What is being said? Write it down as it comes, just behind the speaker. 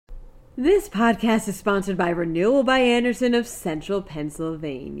This podcast is sponsored by Renewal by Andersen of Central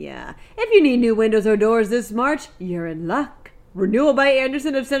Pennsylvania. If you need new windows or doors this March, you're in luck. Renewal by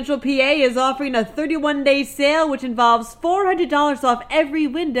Andersen of Central PA is offering a 31-day sale which involves $400 off every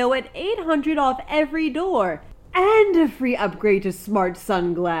window and $800 off every door. And a free upgrade to Smart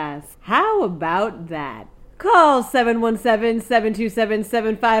Sunglass. How about that? Call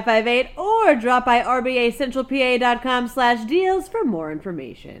 717-727-7558 or drop by rbacentralpa.com/deals for more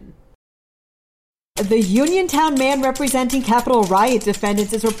information. The Uniontown man representing Capitol riot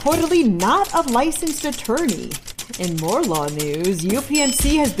defendants is reportedly not a licensed attorney. In more law news,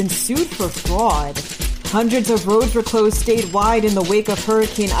 UPMC has been sued for fraud. Hundreds of roads were closed statewide in the wake of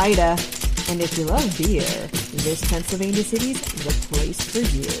Hurricane Ida. And if you love beer, this Pennsylvania city's the place for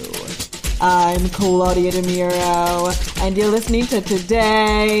you. I'm Claudia DeMiro, and you're listening to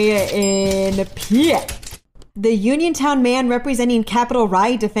Today in PA. The Uniontown man representing Capitol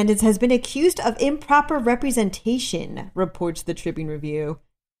riot defendants has been accused of improper representation, reports the Tribune Review.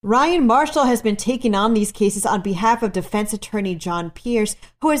 Ryan Marshall has been taking on these cases on behalf of defense attorney John Pierce,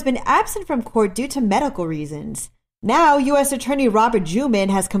 who has been absent from court due to medical reasons. Now, U.S. Attorney Robert Juman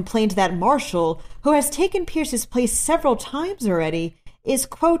has complained that Marshall, who has taken Pierce's place several times already, is,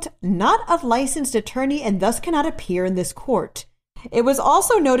 quote, not a licensed attorney and thus cannot appear in this court. It was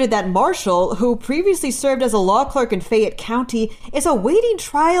also noted that Marshall, who previously served as a law clerk in Fayette County, is awaiting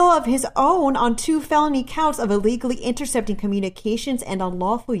trial of his own on 2 felony counts of illegally intercepting communications and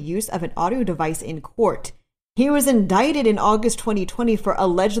unlawful use of an audio device in court. He was indicted in August 2020 for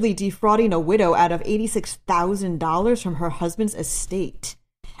allegedly defrauding a widow out of $86,000 from her husband's estate.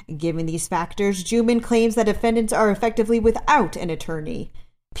 Given these factors, Juman claims that defendants are effectively without an attorney.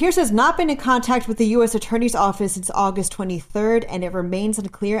 Pierce has not been in contact with the U.S. Attorney's Office since August 23rd, and it remains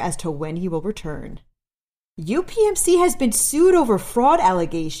unclear as to when he will return. UPMC has been sued over fraud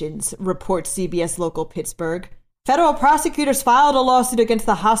allegations, reports CBS Local Pittsburgh. Federal prosecutors filed a lawsuit against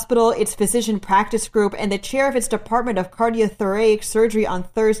the hospital, its physician practice group, and the chair of its Department of Cardiothoracic Surgery on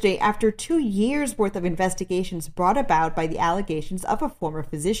Thursday after 2 years' worth of investigations brought about by the allegations of a former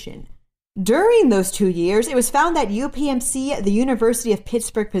physician. During those 2 years, it was found that UPMC, the University of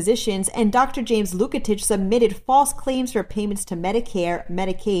Pittsburgh physicians, and Dr. James Lukatich submitted false claims for payments to Medicare,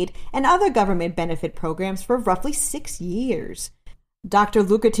 Medicaid, and other government benefit programs for roughly 6 years. Dr.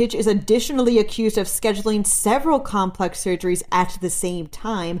 Lukatich is additionally accused of scheduling several complex surgeries at the same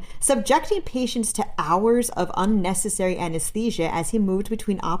time, subjecting patients to hours of unnecessary anesthesia as he moved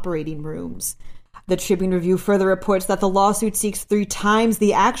between operating rooms. The Tribune Review further reports that the lawsuit seeks 3 times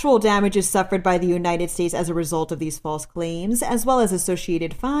the actual damages suffered by the United States as a result of these false claims, as well as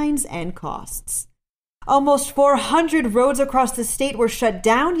associated fines and costs. Almost 400 roads across the state were shut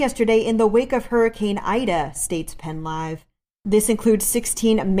down yesterday in the wake of Hurricane Ida, states PennLive. This includes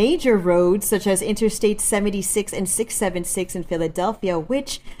 16 major roads, such as Interstate 76 and 676 in Philadelphia,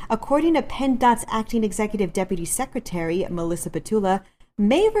 which, according to PennDOT's acting executive deputy secretary, Melissa Petula,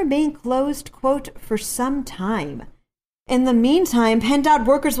 may remain closed, quote, for some time. In the meantime, PennDOT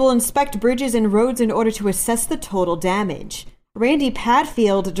workers will inspect bridges and roads in order to assess the total damage. Randy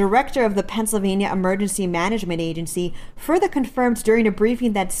Padfield, director of the Pennsylvania Emergency Management Agency, further confirmed during a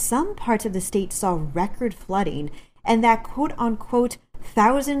briefing that some parts of the state saw record flooding and that, quote-unquote,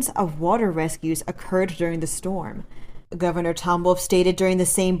 thousands of water rescues occurred during the storm. Governor Tom Wolf stated during the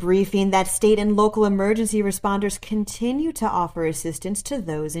same briefing that state and local emergency responders continue to offer assistance to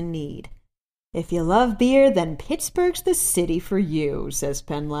those in need. If you love beer, then Pittsburgh's the city for you, says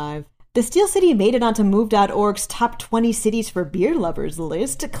PennLive. The Steel City made it onto Move.org's top 20 cities for beer lovers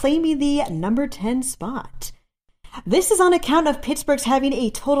list, claiming the number 10 spot. This is on account of Pittsburgh's having a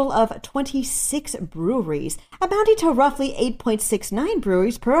total of 26 breweries, amounting to roughly 8.69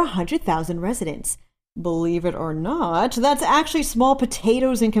 breweries per 100,000 residents. Believe it or not, that's actually small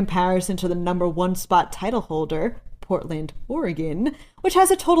potatoes in comparison to the number 1 spot title holder, Portland, Oregon, which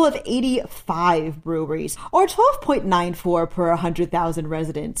has a total of 85 breweries, or 12.94 per 100,000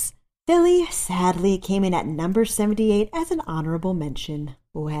 residents. Philly, sadly, came in at number 78 as an honorable mention.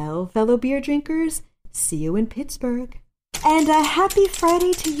 Well, fellow beer drinkers, see you in Pittsburgh. And a happy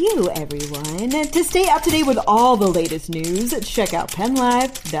Friday to you, everyone. To stay up to date with all the latest news, check out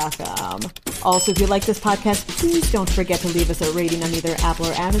PennLive.com. Also, if you like this podcast, please don't forget to leave us a rating on either Apple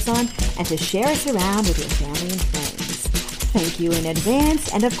or Amazon and to share us around with your family and friends. Thank you in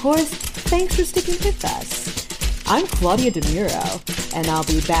advance, and of course, thanks for sticking with us. I'm Claudia DeMiro, and I'll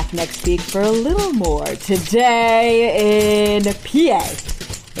be back next week for a little more Today in PA.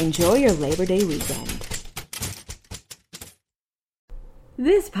 Enjoy your Labor Day weekend.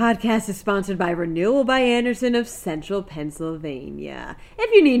 This podcast is sponsored by Renewal by Andersen of Central Pennsylvania.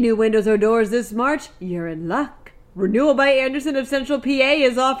 If you need new windows or doors this March, you're in luck. Renewal by Andersen of Central PA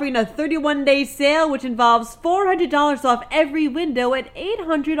is offering a 31-day sale which involves $400 off every window and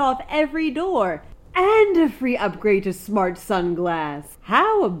 $800 off every door. And a free upgrade to smart sunglass.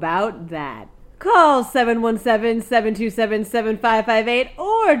 How about that? Call 717-727-7558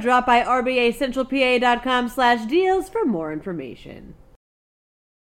 or drop by rbacentralpa.com/deals for more information.